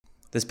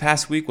This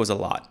past week was a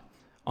lot.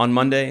 On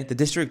Monday, the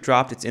district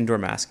dropped its indoor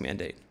mask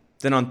mandate.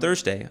 Then on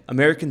Thursday,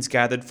 Americans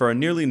gathered for a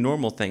nearly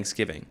normal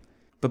Thanksgiving.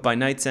 But by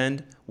night's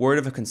end, word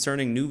of a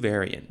concerning new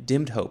variant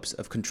dimmed hopes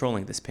of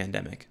controlling this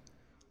pandemic.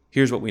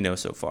 Here's what we know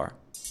so far.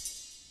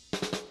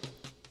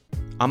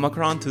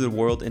 Omicron threw the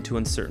world into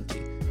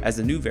uncertainty as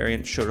the new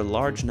variant showed a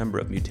large number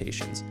of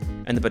mutations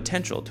and the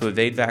potential to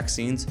evade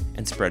vaccines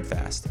and spread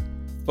fast.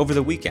 Over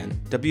the weekend,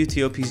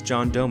 WTOP's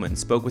John Domen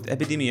spoke with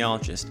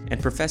epidemiologist and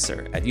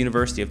professor at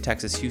University of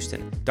Texas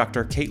Houston,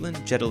 Dr. Caitlin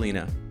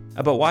Jetelina,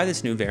 about why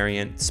this new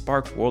variant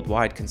sparked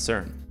worldwide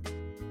concern.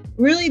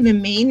 Really, the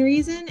main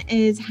reason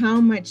is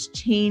how much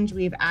change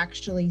we've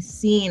actually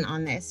seen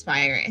on this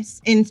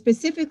virus, and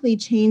specifically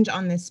change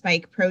on the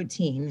spike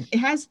protein. It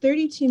has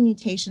 32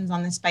 mutations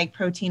on the spike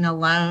protein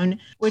alone,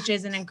 which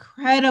is an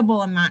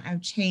incredible amount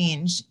of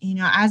change.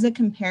 As a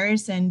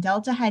comparison,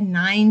 Delta had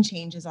 9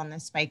 changes on the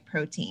spike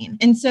protein.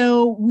 And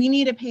so we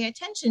need to pay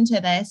attention to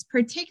this,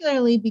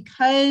 particularly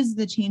because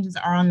the changes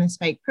are on the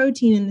spike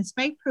protein, and the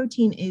spike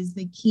protein is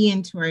the key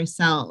into our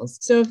cells.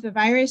 So if the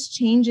virus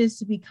changes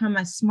to become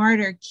a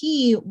smarter key,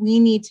 we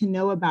need to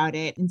know about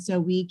it, and so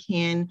we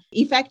can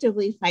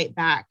effectively fight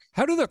back.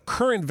 How do the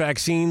current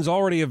vaccines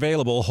already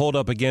available hold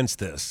up against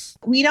this?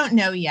 We don't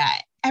know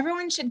yet.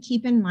 Everyone should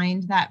keep in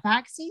mind that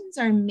vaccines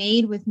are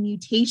made with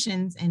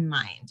mutations in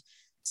mind.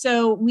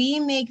 So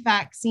we make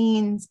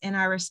vaccines in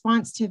our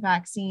response to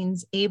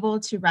vaccines able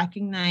to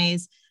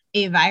recognize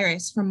a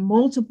virus from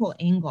multiple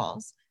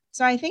angles.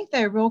 So I think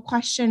the real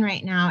question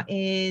right now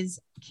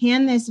is,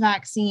 can this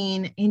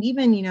vaccine and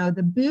even,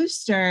 the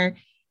booster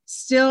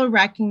still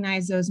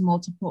recognize those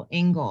multiple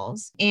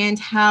angles, and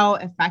how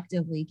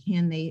effectively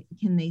can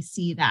they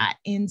see that?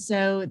 And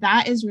so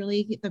that is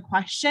really the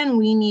question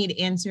we need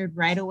answered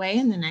right away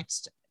in the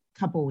next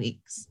couple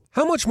weeks.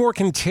 How much more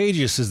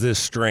contagious is this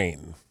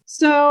strain?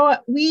 So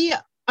we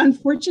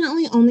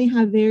unfortunately only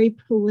have very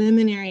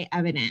preliminary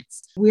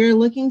evidence. We're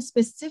looking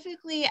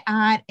specifically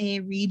at a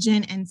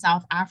region in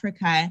South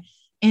Africa.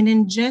 And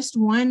in just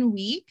 1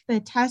 week, the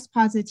test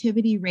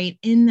positivity rate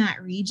in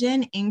that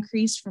region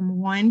increased from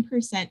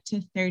 1%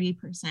 to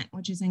 30%,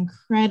 which is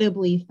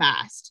incredibly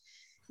fast.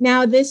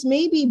 Now, this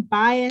may be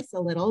biased a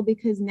little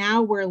because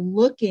now we're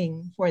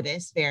looking for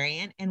this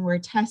variant and we're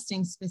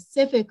testing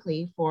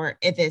specifically for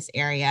this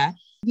area.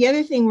 The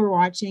other thing we're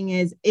watching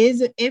is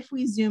if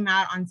we zoom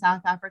out on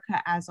South Africa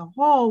as a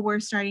whole, we're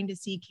starting to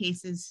see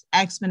cases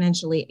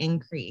exponentially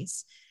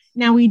increase.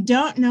 Now, we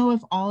don't know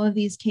if all of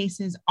these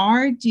cases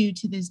are due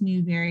to this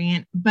new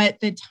variant, but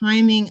the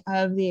timing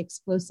of the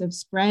explosive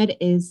spread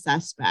is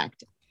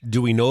suspect.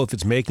 Do we know if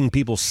it's making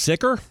people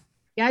sicker?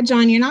 Yeah,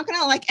 John, you're not going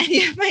to like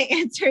any of my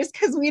answers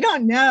because we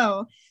don't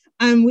know.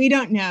 We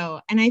don't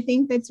know. And I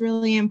think that's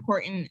really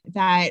important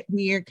that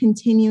we are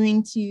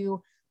continuing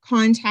to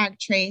contact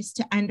trace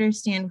to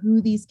understand who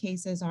these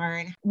cases are.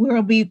 And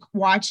we'll be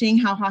watching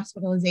how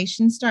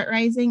hospitalizations start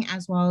rising,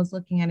 as well as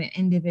looking at an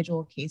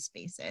individual case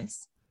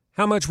basis.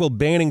 How much will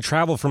banning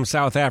travel from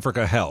South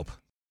Africa help?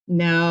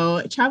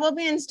 No, travel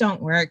bans don't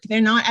work.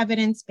 They're not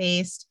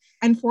evidence-based.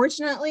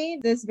 Unfortunately,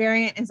 this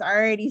variant is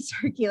already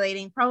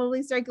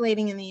probably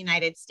circulating in the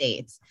United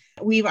States.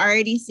 We've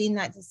already seen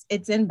that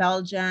it's in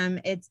Belgium,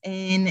 it's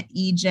in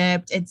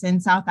Egypt, it's in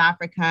South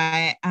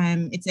Africa,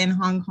 it's in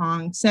Hong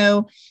Kong.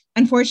 So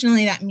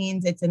unfortunately, that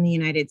means it's in the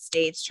United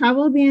States.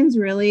 Travel bans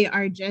really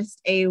are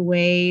just a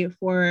way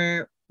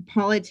for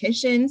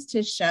politicians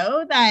to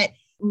show that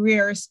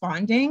we're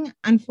responding.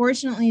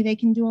 Unfortunately, they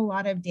can do a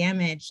lot of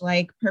damage,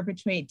 like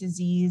perpetuate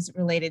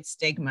disease-related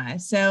stigma.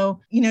 So,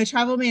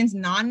 travel ban's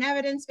not an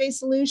evidence-based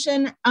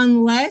solution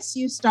unless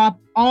you stop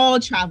all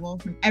travel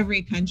from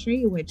every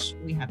country, which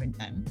we haven't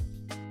done.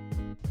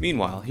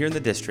 Meanwhile, here in the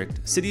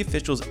district, city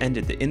officials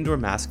ended the indoor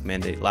mask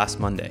mandate last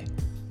Monday,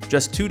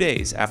 just 2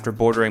 days after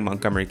bordering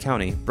Montgomery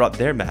County brought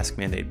their mask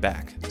mandate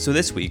back. So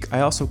this week,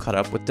 I also caught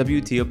up with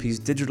WTOP's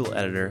digital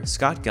editor,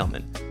 Scott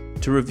Gelman,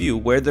 to review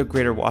where the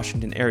greater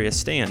Washington area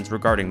stands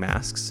regarding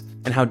masks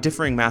and how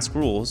differing mask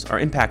rules are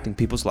impacting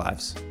people's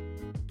lives.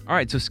 All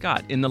right, so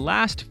Scott, in the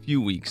last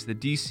few weeks, the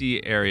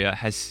DC area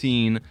has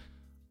seen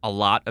a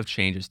lot of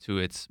changes to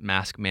its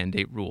mask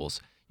mandate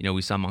rules.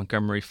 We saw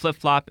Montgomery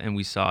flip-flop and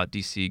we saw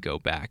DC go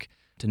back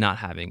to not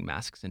having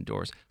masks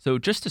indoors. So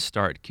just to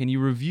start, can you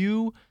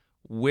review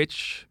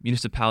which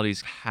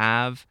municipalities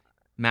have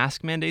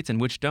mask mandates and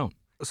which don't?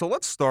 So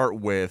let's start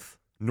with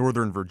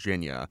Northern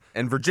Virginia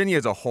and Virginia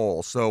as a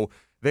whole. So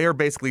they are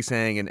basically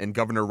saying, and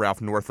Governor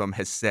Ralph Northam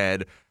has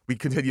said, we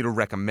continue to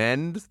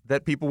recommend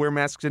that people wear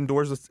masks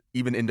indoors,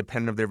 even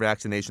independent of their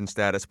vaccination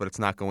status, but it's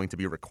not going to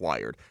be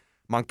required.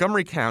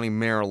 Montgomery County,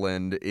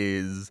 Maryland,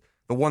 is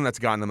the one that's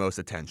gotten the most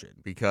attention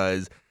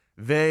because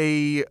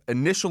they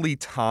initially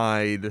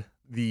tied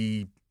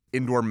the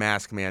indoor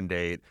mask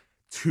mandate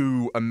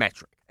to a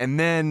metric, and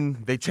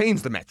then they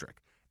changed the metric.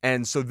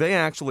 And so they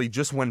actually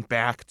just went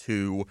back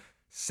to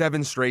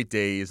 7 straight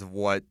days of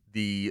what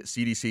the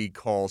CDC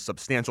calls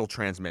substantial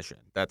transmission.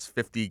 That's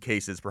 50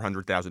 cases per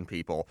 100,000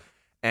 people.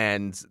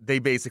 And they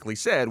basically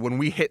said, when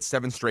we hit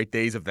 7 straight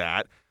days of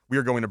that, we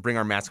are going to bring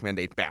our mask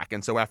mandate back.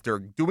 And so after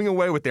doing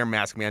away with their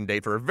mask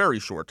mandate for a very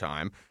short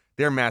time,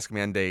 their mask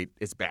mandate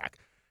is back.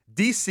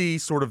 D.C.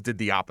 sort of did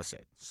the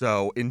opposite.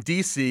 So in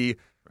D.C.,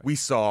 we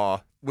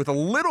saw, with a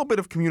little bit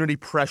of community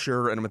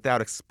pressure and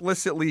without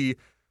explicitly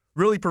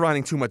really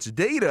providing too much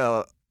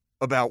data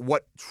about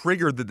what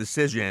triggered the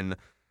decision,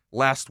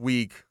 last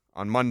week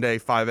on Monday,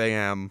 5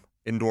 a.m.,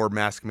 indoor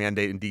mask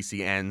mandate in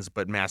D.C. ends,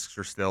 but masks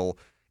are still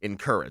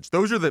encouraged.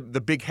 Those are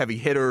the big heavy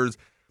hitters.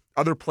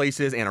 Other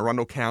places, Anne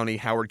Arundel County,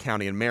 Howard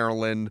County in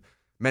Maryland,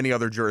 many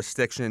other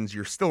jurisdictions,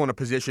 you're still in a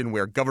position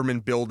where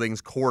government buildings,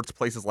 courts,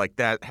 places like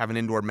that have an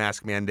indoor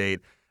mask mandate.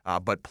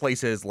 But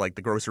places like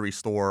the grocery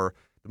store,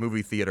 the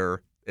movie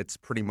theater, it's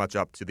pretty much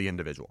up to the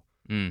individual.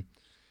 Mm.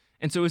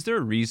 And so is there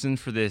a reason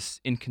for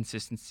this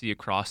inconsistency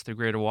across the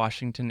greater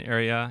Washington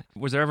area?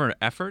 Was there ever an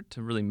effort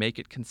to really make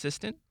it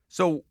consistent?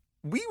 So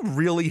we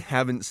really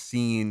haven't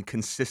seen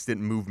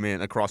consistent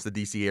movement across the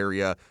D.C.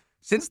 area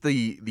since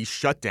the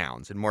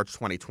shutdowns in March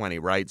 2020,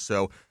 right?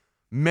 So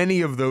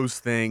many of those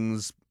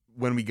things,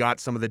 when we got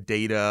some of the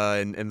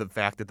data and the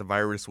fact that the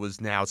virus was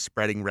now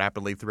spreading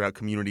rapidly throughout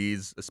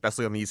communities,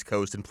 especially on the East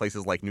Coast and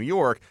places like New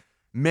York,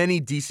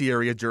 many D.C.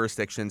 area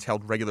jurisdictions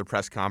held regular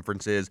press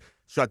conferences,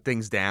 shut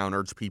things down,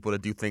 urged people to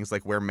do things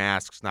like wear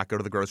masks, not go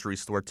to the grocery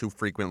store too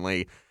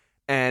frequently.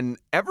 And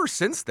ever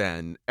since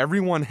then,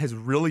 everyone has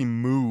really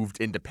moved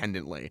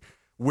independently,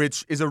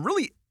 which is a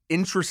really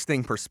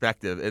interesting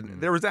perspective.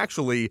 And there was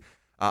actually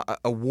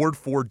a Ward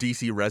 4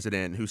 D.C.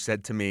 resident who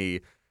said to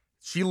me,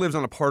 she lives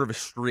on a part of a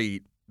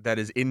street that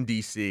is in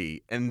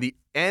D.C., and the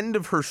end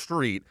of her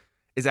street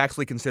is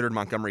actually considered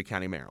Montgomery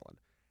County, Maryland.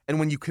 And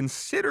when you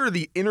consider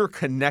the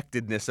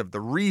interconnectedness of the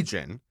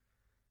region,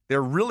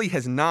 there really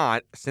has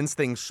not, since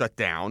things shut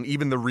down,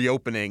 even the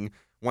reopening,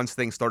 once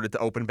things started to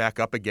open back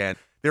up again,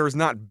 there has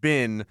not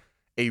been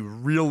a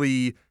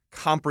really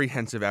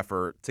comprehensive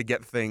effort to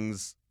get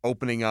things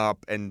opening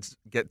up and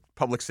get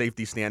public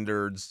safety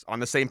standards on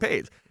the same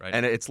page. Right.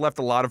 And it's left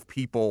a lot of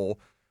people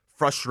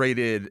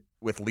frustrated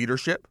with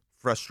leadership,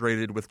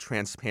 frustrated with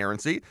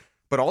transparency,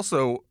 but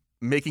also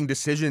making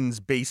decisions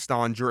based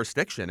on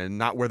jurisdiction and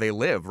not where they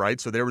live,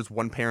 right? So there was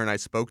one parent I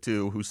spoke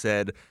to who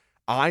said,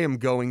 I am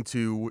going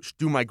to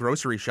do my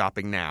grocery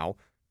shopping now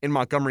in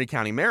Montgomery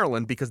County,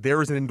 Maryland, because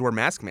there is an indoor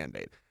mask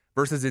mandate,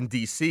 versus in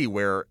D.C.,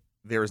 where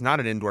there is not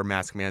an indoor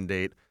mask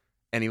mandate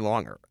any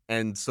longer.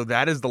 And so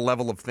that is the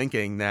level of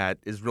thinking that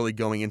is really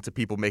going into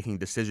people making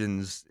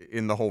decisions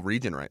in the whole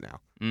region right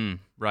now.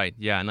 Right,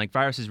 yeah. And like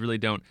viruses really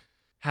don't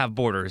have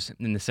borders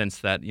in the sense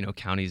that,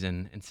 counties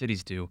and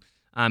cities do.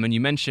 And you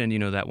mentioned,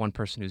 that one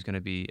person who's going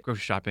to be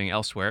grocery shopping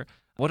elsewhere.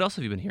 What else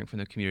have you been hearing from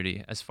the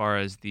community as far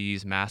as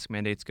these mask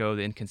mandates go,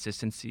 the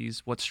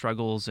inconsistencies? What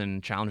struggles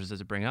and challenges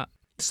does it bring up?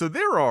 So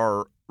there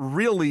are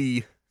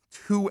really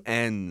two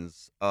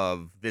ends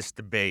of this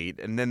debate,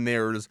 and then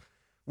there's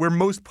where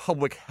most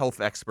public health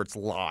experts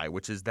lie,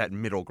 which is that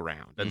middle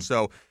ground. And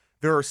so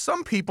there are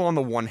some people on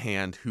the one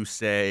hand who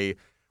say,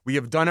 we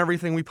have done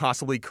everything we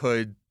possibly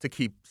could to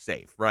keep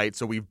safe, right?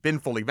 So we've been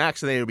fully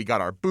vaccinated, we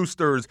got our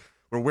boosters,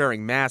 we're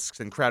wearing masks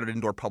in crowded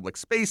indoor public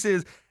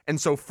spaces. And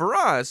so for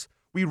us,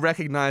 we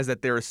recognize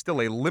that there is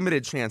still a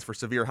limited chance for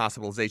severe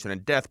hospitalization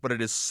and death, but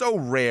it is so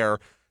rare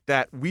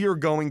that we are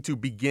going to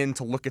begin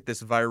to look at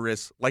this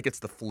virus like it's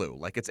the flu,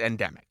 like it's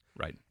endemic.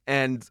 Right.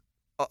 And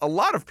a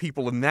lot of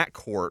people in that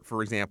court,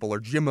 for example, are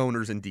gym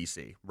owners in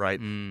D.C., right?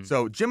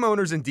 So gym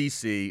owners in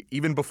D.C.,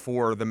 even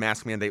before the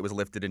mask mandate was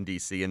lifted in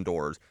D.C.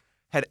 indoors,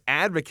 had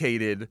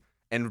advocated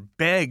and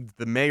begged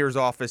the mayor's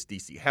office,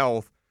 D.C.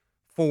 Health,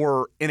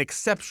 for an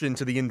exception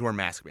to the indoor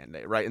mask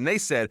mandate, right? And they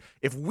said,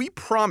 if we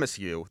promise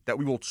you that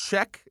we will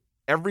check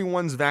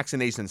everyone's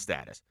vaccination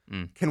status,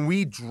 can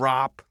we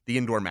drop the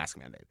indoor mask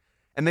mandate?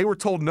 And they were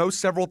told no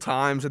several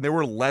times, and there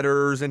were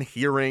letters and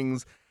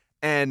hearings.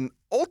 And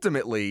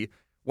ultimately,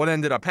 what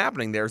ended up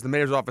happening there is the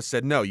mayor's office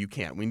said, no, you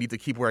can't. We need to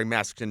keep wearing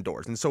masks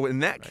indoors. And so in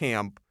that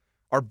camp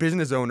are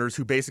business owners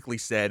who basically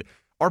said,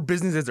 our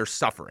businesses are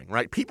suffering,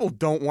 right? People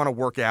don't want to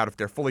work out if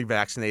they're fully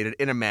vaccinated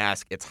in a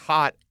mask. It's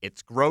hot,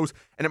 it's gross,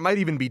 and it might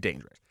even be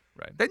dangerous.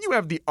 Right. Then you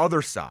have the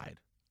other side,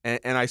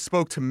 and I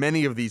spoke to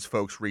many of these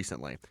folks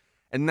recently,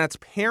 and that's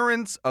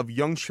parents of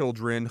young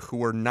children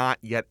who are not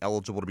yet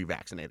eligible to be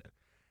vaccinated.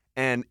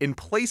 And in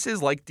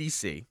places like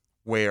D.C.,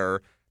 where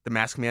the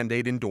mask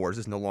mandate indoors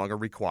is no longer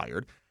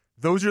required,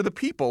 those are the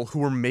people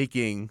who are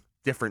making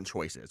different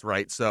choices,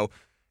 right? So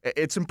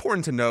it's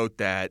important to note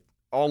that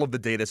all of the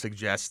data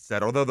suggests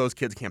that although those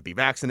kids can't be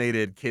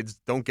vaccinated, kids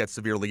don't get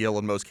severely ill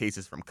in most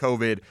cases from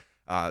COVID.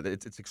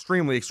 It's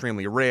extremely,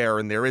 extremely rare,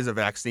 and there is a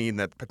vaccine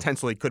that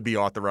potentially could be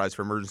authorized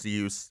for emergency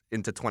use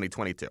into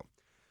 2022.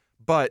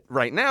 But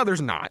right now,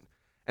 there's not.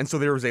 And so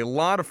there is a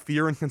lot of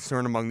fear and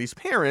concern among these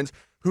parents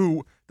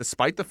who,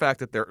 despite the fact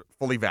that they're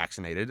fully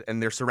vaccinated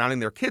and they're surrounding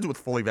their kids with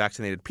fully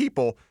vaccinated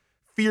people,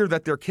 fear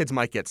that their kids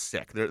might get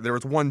sick. There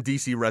was one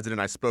D.C.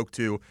 resident I spoke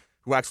to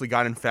who actually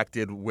got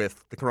infected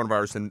with the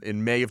coronavirus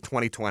in May of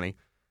 2020,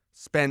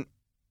 spent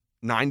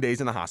 9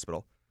 days in the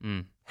hospital,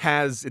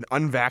 has an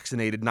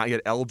unvaccinated, not yet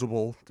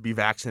eligible to be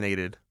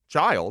vaccinated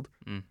child,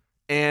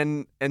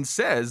 and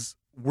says,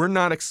 we're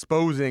not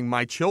exposing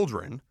my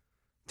children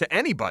to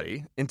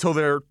anybody until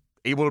they're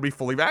able to be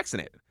fully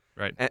vaccinated.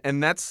 Right.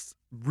 And that's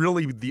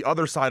really the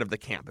other side of the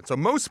camp. And so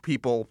most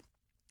people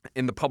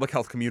in the public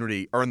health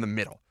community are in the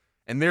middle.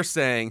 And they're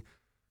saying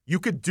you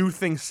could do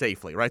things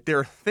safely, right? There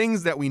are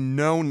things that we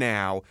know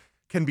now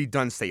can be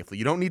done safely.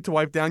 You don't need to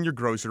wipe down your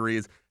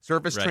groceries.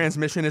 Surface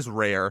transmission is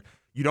rare.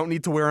 You don't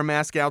need to wear a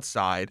mask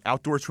outside.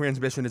 Outdoor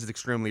transmission is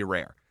extremely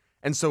rare.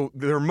 And so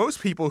there are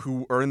most people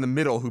who are in the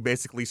middle who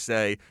basically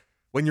say,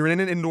 when you're in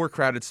an indoor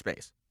crowded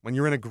space, when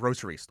you're in a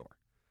grocery store,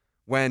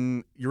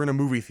 when you're in a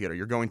movie theater,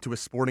 you're going to a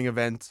sporting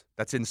event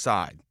that's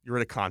inside, you're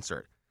at a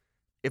concert,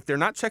 if they're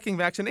not checking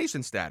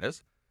vaccination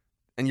status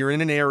and you're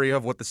in an area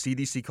of what the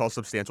CDC calls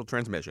substantial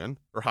transmission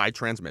or high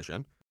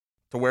transmission,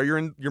 to wear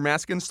your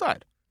mask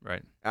inside.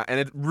 Right. And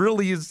it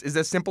really is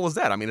as simple as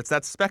that. I mean, it's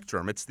that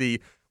spectrum. It's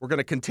we're going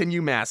to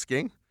continue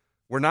masking.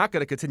 We're not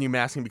going to continue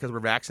masking because we're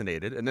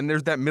vaccinated. And then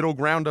there's that middle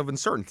ground of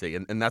uncertainty.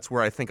 And that's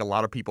where I think a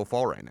lot of people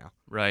fall right now.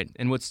 Right.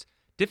 And what's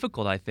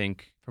difficult, I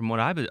think, from what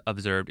I've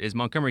observed, is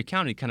Montgomery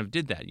County kind of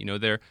did that. You know,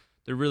 they're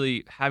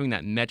really having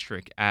that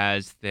metric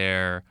as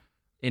their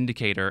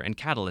indicator and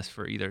catalyst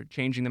for either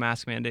changing the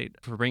mask mandate,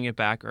 for bringing it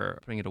back, or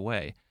putting it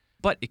away.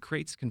 But it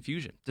creates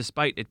confusion,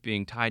 despite it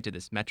being tied to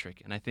this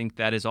metric. And I think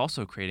that is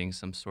also creating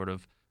some sort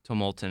of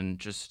tumult and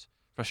just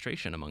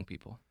frustration among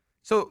people.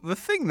 So the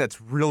thing that's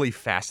really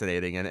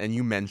fascinating, and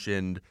you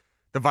mentioned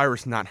the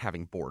virus not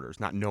having borders,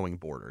 not knowing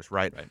borders,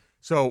 right? Right.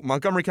 So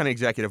Montgomery County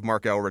Executive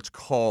Marc Elrich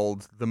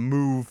called the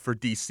move for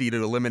D.C.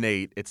 to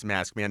eliminate its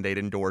mask mandate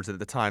indoors at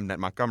the time that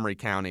Montgomery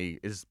County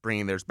is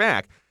bringing theirs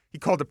back, he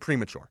called it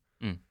premature.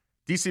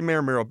 D.C.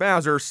 Mayor Muriel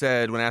Bowser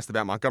said, when asked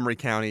about Montgomery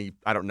County,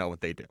 I don't know what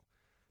they do.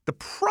 The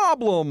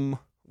problem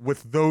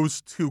with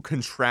those two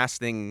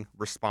contrasting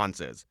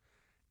responses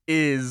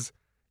is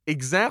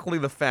exactly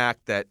the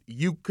fact that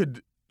you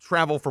could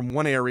travel from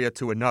one area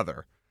to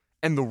another,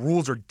 and the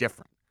rules are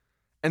different.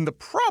 And the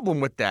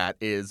problem with that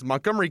is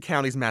Montgomery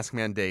County's mask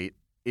mandate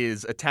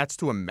is attached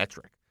to a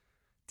metric.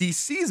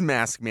 DC's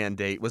mask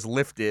mandate was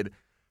lifted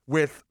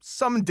with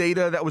some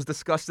data that was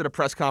discussed at a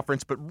press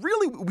conference, but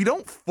really we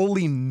don't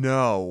fully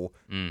know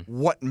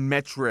what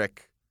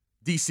metric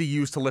DC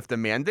used to lift a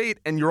mandate.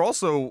 And you're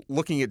also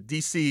looking at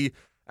DC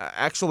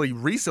actually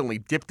recently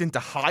dipped into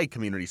high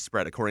community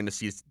spread according to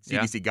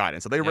CDC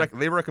guidance. So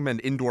they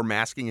recommend indoor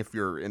masking if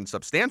you're in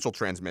substantial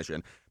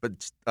transmission,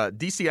 but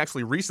DC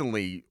actually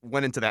recently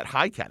went into that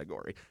high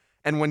category.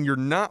 And when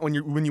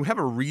you have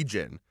a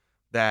region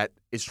that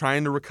is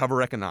trying to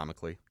recover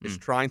economically, is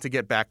trying to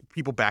get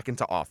people back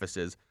into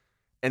offices,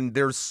 and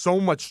there's so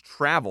much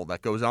travel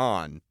that goes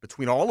on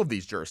between all of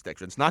these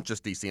jurisdictions, not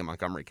just DC and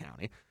Montgomery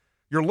County,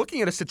 you're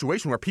looking at a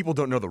situation where people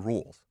don't know the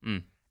rules.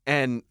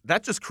 And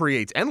that just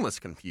creates endless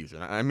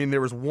confusion. I mean,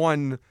 there was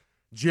one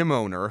gym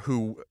owner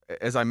who,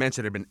 as I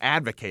mentioned, had been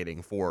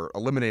advocating for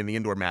eliminating the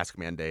indoor mask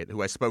mandate,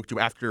 who I spoke to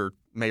after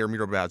Mayor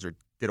Muriel Bowser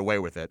did away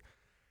with it.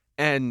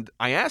 And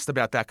I asked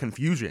about that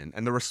confusion,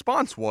 and the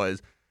response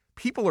was,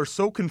 people are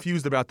so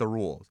confused about the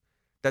rules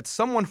that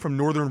someone from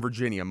Northern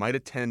Virginia might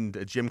attend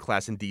a gym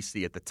class in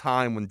D.C. at the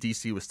time when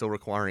D.C. was still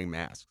requiring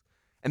masks.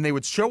 And they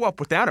would show up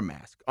without a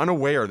mask,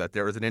 unaware that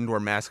there was an indoor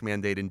mask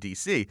mandate in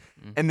D.C.,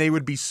 and they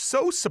would be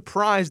so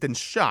surprised and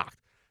shocked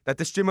that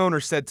this gym owner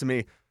said to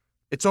me,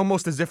 it's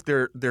almost as if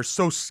they're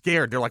so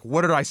scared. They're like,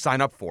 what did I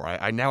sign up for?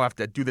 I now have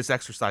to do this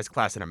exercise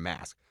class in a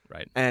mask.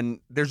 Right. And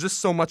there's just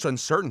so much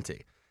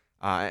uncertainty.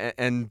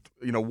 And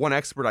one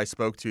expert I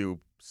spoke to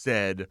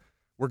said,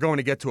 we're going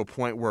to get to a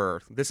point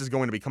where this is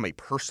going to become a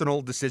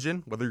personal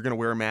decision, whether you're going to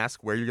wear a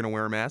mask, where you're going to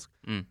wear a mask,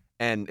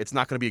 and it's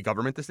not going to be a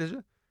government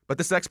decision. But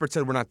this expert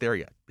said we're not there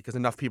yet because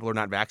enough people are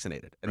not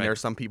vaccinated, and there are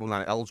some people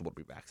not eligible to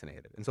be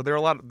vaccinated. And so there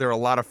are a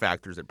lot of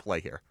factors at play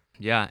here.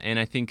 Yeah, and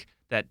I think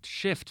that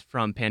shift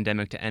from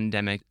pandemic to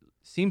endemic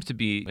seems to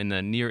be in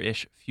the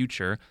near-ish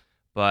future,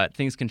 but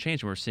things can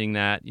change, and we're seeing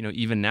that,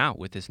 even now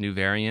with this new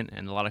variant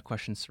and a lot of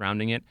questions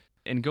surrounding it.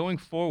 And going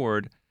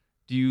forward,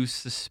 do you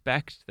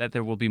suspect that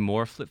there will be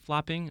more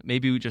flip-flopping,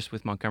 maybe just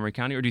with Montgomery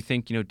County, or do you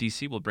think,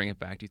 D.C. will bring it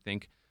back? Do you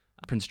think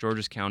Prince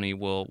George's County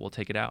will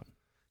take it out?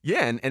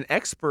 Yeah, and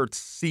experts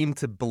seem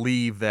to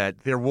believe that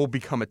there will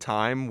become a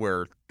time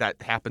where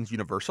that happens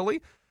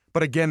universally.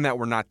 But again, that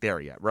we're not there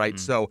yet, right?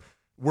 So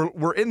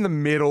we're in the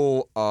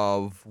middle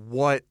of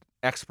what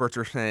experts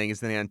are saying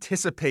is an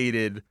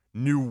anticipated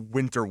new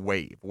winter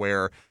wave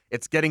where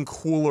it's getting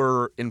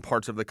cooler in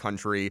parts of the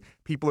country.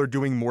 People are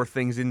doing more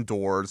things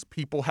indoors.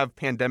 People have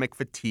pandemic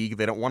fatigue.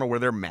 They don't want to wear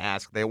their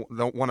mask. They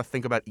don't want to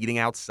think about eating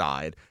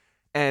outside.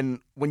 And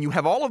when you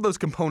have all of those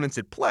components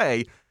at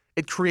play,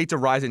 it creates a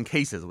rise in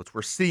cases, which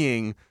we're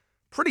seeing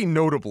pretty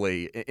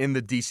notably in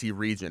the D.C.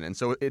 region. And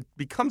so it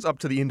becomes up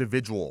to the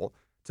individual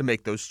to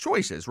make those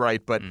choices,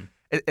 right? But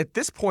at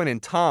this point in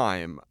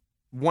time,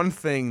 one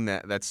thing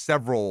that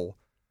several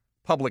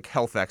public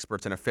health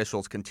experts and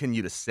officials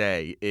continue to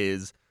say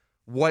is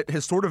what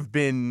has sort of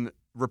been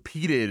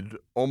repeated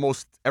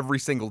almost every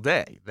single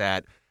day,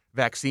 that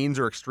vaccines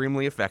are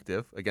extremely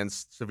effective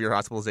against severe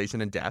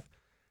hospitalization and death,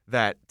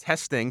 that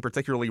testing,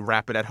 particularly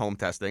rapid at-home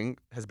testing,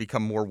 has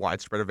become more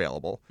widespread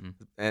available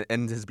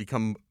and has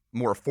become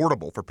more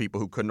affordable for people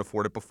who couldn't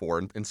afford it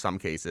before in some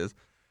cases.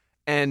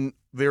 And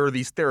there are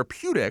these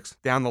therapeutics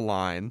down the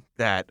line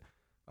that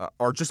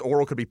are just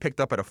oral, could be picked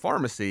up at a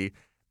pharmacy,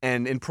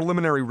 and in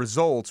preliminary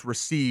results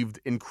received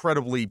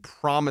incredibly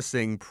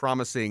promising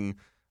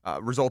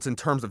results in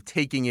terms of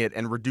taking it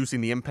and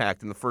reducing the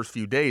impact in the first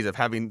few days of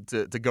having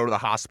to go to the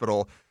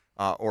hospital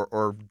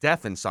or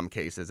death in some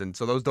cases. And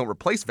so those don't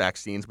replace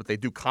vaccines, but they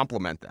do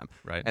complement them.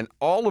 Right. And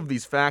all of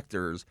these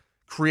factors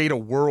create a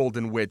world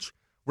in which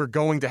we're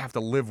going to have to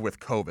live with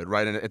COVID,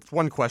 right? And it's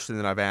one question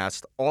that I've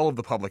asked all of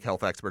the public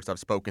health experts I've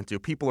spoken to.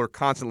 People are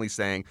constantly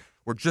saying,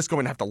 we're just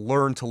going to have to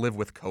learn to live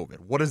with COVID.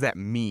 What does that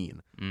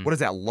mean? What does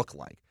that look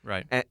like?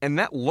 Right. And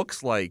that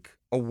looks like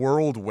a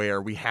world where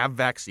we have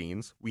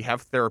vaccines, we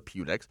have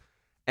therapeutics,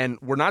 and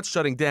we're not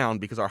shutting down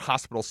because our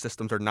hospital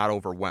systems are not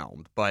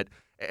overwhelmed. But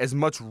as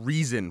much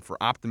reason for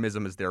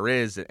optimism as there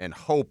is, and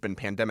hope and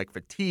pandemic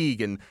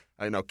fatigue, and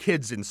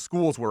kids in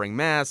schools wearing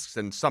masks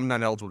and some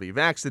not eligible to be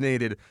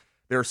vaccinated,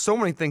 there are so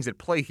many things at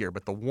play here.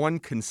 But the one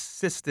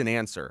consistent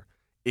answer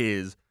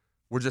is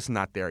we're just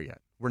not there yet.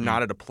 We're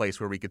not at a place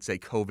where we could say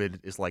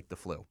COVID is like the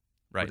flu.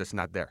 Right. We're just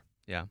not there.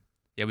 Yeah.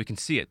 Yeah, we can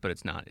see it, but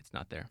it's not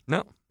there.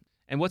 No.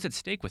 And what's at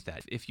stake with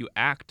that? If you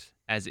act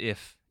as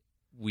if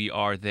we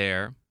are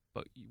there,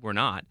 but we're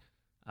not,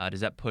 does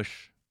that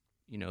push,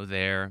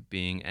 there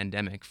being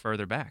endemic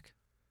further back?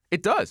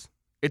 It does.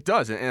 It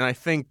does. And I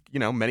think,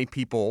 many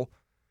people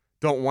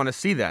don't want to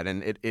see that.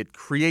 And it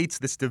creates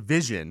this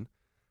division,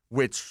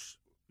 which,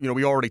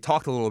 we already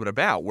talked a little bit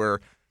about, where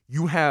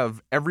you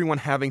have everyone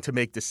having to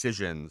make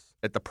decisions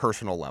at the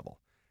personal level.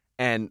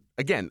 And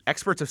again,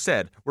 experts have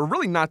said, we're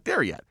really not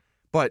there yet.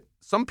 But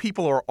some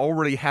people are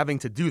already having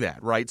to do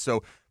that, right?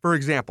 So, for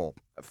example,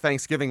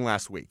 Thanksgiving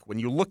last week, when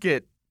you look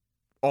at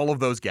all of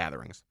those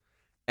gatherings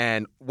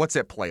and what's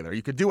at play there,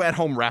 you could do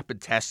at-home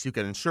rapid tests. You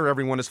can ensure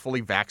everyone is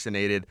fully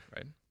vaccinated.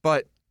 Right.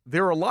 But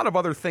there are a lot of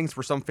other things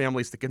for some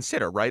families to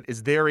consider, right?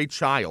 Is there a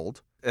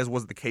child, as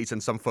was the case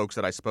in some folks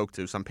that I spoke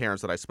to, some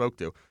parents that I spoke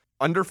to,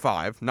 under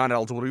 5, not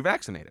eligible to be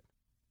vaccinated?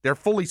 They're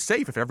fully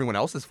safe if everyone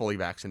else is fully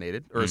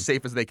vaccinated, or as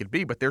safe as they could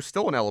be, but there's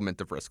still an element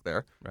of risk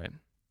there. Right.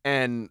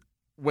 And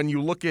when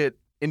you look at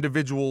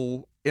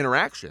individual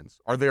interactions,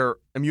 are there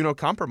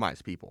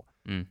immunocompromised people?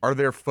 Are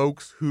there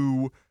folks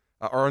who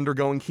are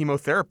undergoing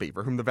chemotherapy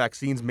for whom the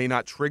vaccines may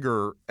not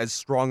trigger as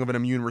strong of an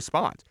immune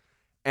response?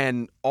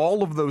 And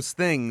all of those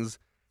things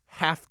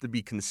have to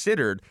be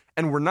considered.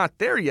 And we're not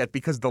there yet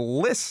because the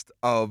list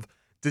of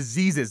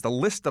diseases, the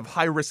list of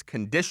high-risk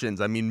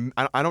conditions, I mean,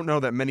 I don't know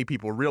that many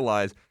people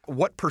realize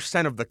what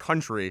percent of the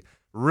country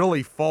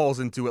really falls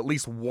into at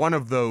least one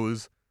of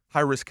those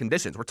high-risk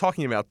conditions. We're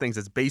talking about things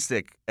as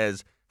basic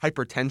as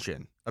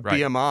hypertension, a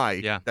Right.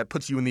 BMI that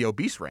puts you in the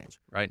obese range.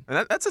 Right.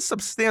 And that's a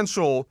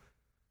substantial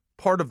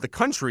part of the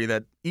country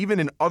that even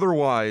an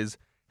otherwise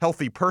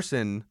healthy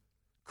person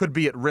could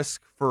be at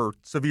risk for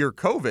severe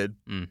COVID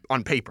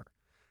on paper.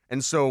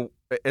 And so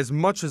as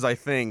much as I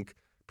think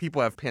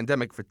people have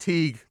pandemic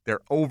fatigue, they're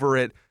over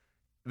it,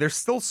 there's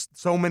still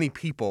so many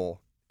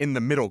people in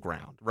the middle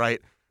ground, right?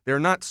 There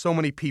are not so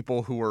many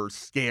people who are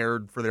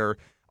scared for their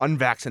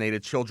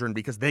unvaccinated children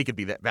because they could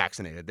be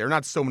vaccinated. There are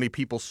not so many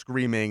people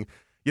screaming,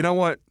 you know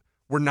what,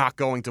 we're not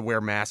going to wear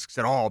masks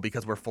at all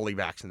because we're fully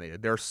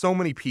vaccinated. There are so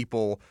many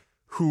people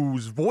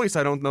whose voice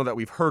I don't know that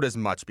we've heard as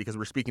much because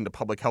we're speaking to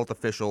public health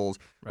officials,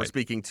 we're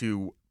speaking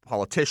to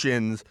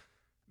politicians.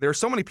 There are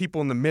so many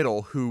people in the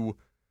middle who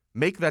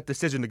make that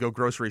decision to go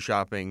grocery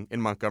shopping in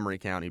Montgomery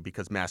County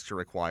because masks are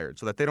required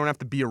so that they don't have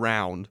to be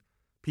around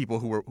people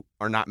who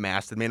are not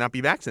masked and may not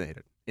be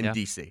vaccinated in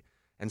D.C.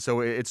 And so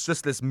it's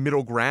just this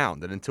middle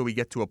ground. And until we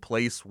get to a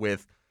place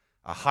with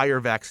a higher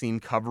vaccine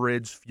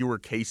coverage, fewer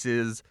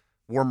cases,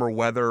 warmer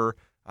weather,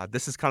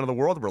 this is kind of the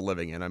world we're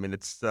living in. I mean,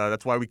 it's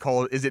that's why we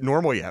call it, is it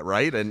normal yet,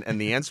 right?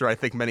 And the answer I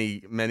think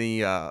many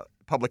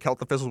public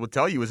health officials would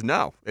tell you is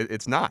no,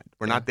 it's not.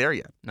 We're not there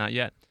yet. Not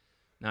yet.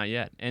 Not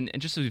yet. And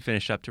just as we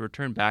finish up, to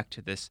return back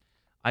to this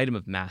item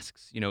of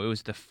masks, it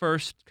was the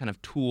first kind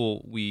of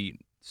tool we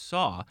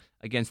saw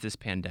against this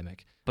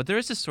pandemic. But there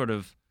is this sort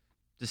of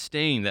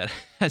disdain that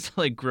has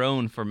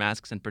grown for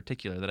masks in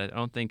particular that I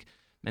don't think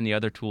many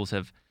other tools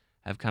have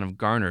kind of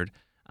garnered.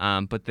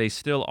 But they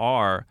still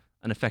are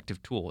an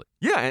effective tool.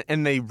 Yeah,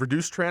 and they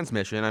reduce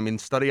transmission. I mean,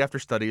 study after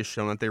study has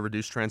shown that they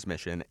reduce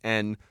transmission.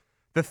 And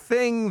the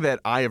thing that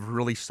I have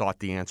really sought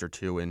the answer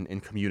to in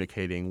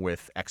communicating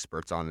with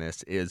experts on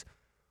this is,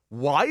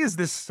 why is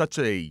this such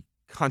a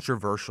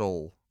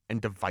controversial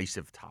and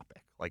divisive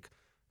topic?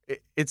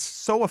 It's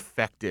so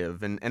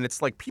effective, and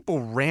it's like people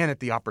ran at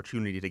the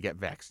opportunity to get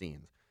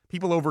vaccines.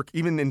 People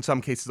even in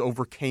some cases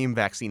overcame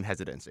vaccine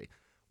hesitancy.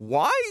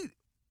 Why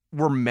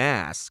were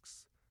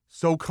masks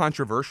so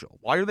controversial?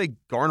 Why are they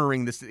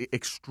garnering this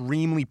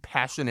extremely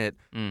passionate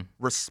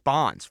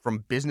response from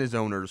business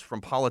owners,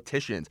 from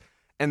politicians?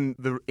 And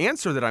the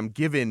answer that I'm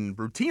given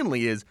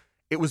routinely is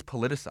it was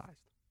politicized.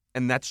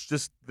 And that's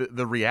just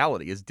the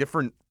reality, is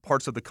different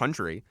parts of the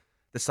country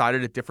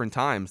decided at different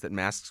times that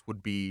masks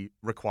would be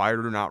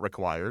required or not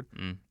required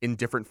in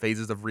different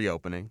phases of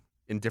reopening,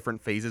 in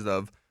different phases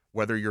of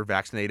whether you're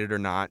vaccinated or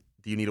not,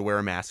 do you need to wear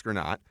a mask or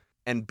not.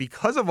 And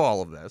because of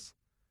all of this,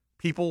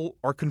 people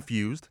are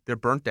confused, they're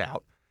burnt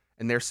out,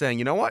 and they're saying,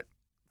 you know what?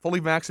 Fully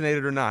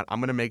vaccinated or not, I'm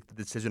going to make the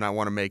decision I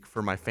want to make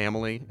for my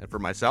family and for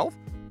myself.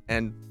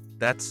 And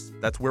that's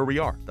where we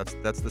are.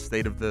 That's the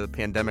state of the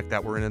pandemic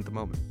that we're in at the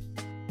moment.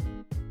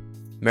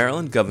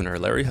 Maryland Governor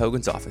Larry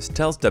Hogan's office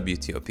tells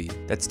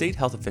WTOP that state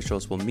health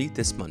officials will meet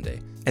this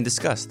Monday and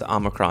discuss the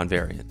Omicron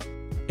variant.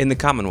 In the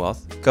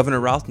Commonwealth,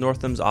 Governor Ralph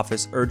Northam's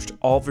office urged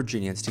all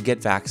Virginians to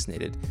get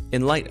vaccinated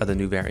in light of the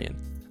new variant,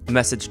 a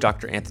message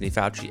Dr. Anthony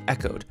Fauci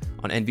echoed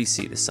on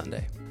NBC this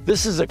Sunday.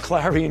 This is a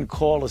clarion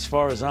call, as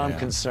far as I'm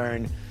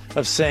concerned,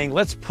 of saying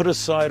let's put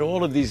aside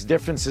all of these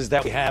differences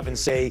that we have and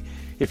say,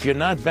 if you're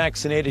not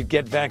vaccinated,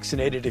 get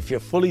vaccinated. If you're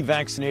fully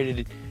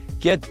vaccinated,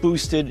 get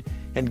boosted,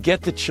 and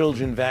get the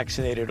children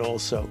vaccinated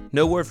also.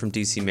 No word from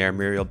D.C. Mayor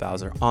Muriel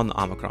Bowser on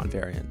the Omicron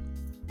variant.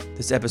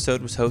 This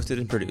episode was hosted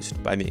and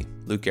produced by me,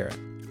 Luke Garrett.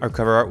 Our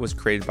cover art was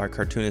created by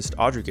cartoonist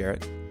Audrey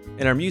Garrett,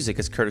 and our music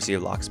is courtesy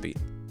of Lockspeed.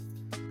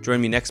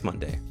 Join me next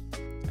Monday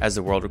as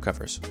the world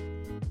recovers.